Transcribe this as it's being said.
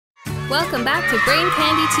Welcome back to Brain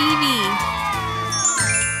Candy TV.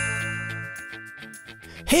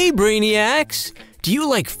 Hey Brainiacs! Do you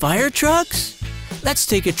like fire trucks? Let's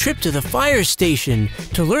take a trip to the fire station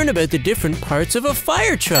to learn about the different parts of a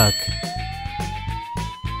fire truck.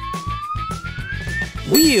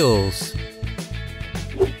 Wheels.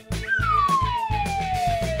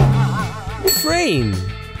 Frame.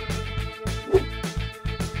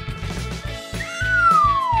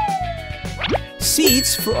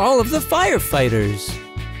 Seats for all of the firefighters.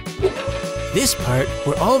 This part,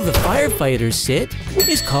 where all of the firefighters sit,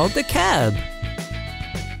 is called the cab.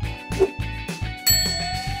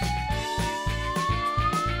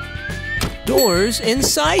 Doors and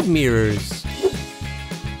side mirrors.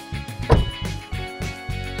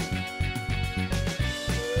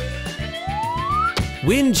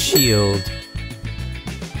 Windshield.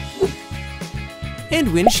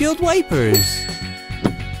 And windshield wipers.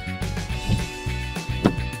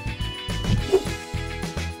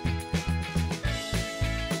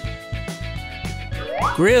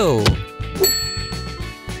 Grill.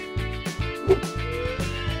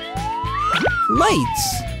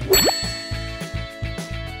 Lights.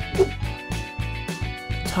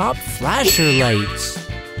 Top flasher lights.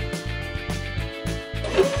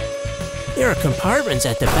 There are compartments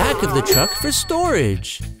at the back of the truck for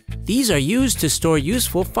storage. These are used to store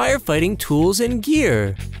useful firefighting tools and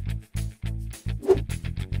gear.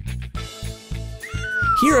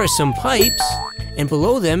 Here are some pipes, and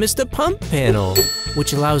below them is the pump panel,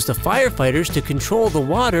 which allows the firefighters to control the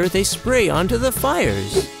water they spray onto the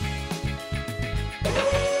fires.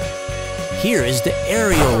 Here is the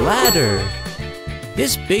aerial ladder.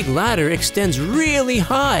 This big ladder extends really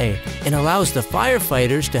high and allows the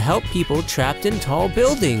firefighters to help people trapped in tall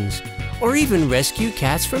buildings, or even rescue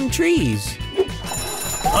cats from trees.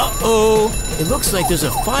 Uh-oh! It looks like there's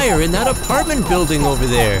a fire in that apartment building over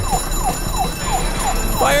there.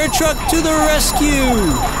 Fire truck to the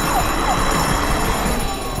rescue!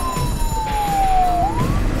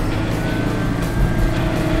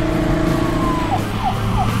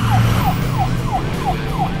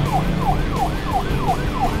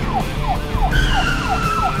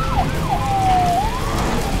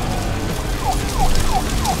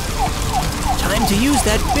 Time to use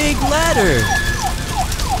that big ladder!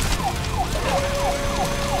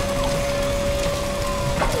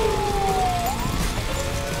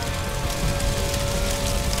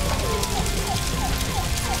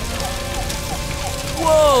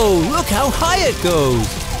 Whoa! Look how high it goes!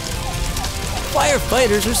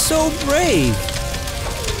 Firefighters are so brave!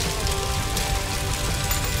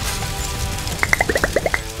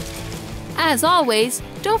 As always,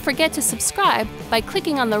 don't forget to subscribe by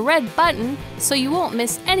clicking on the red button so you won't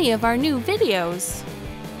miss any of our new videos.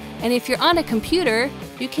 And if you're on a computer,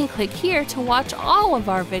 you can click here to watch all of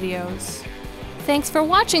our videos. Thanks for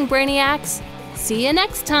watching, Brainiacs! See you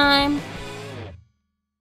next time!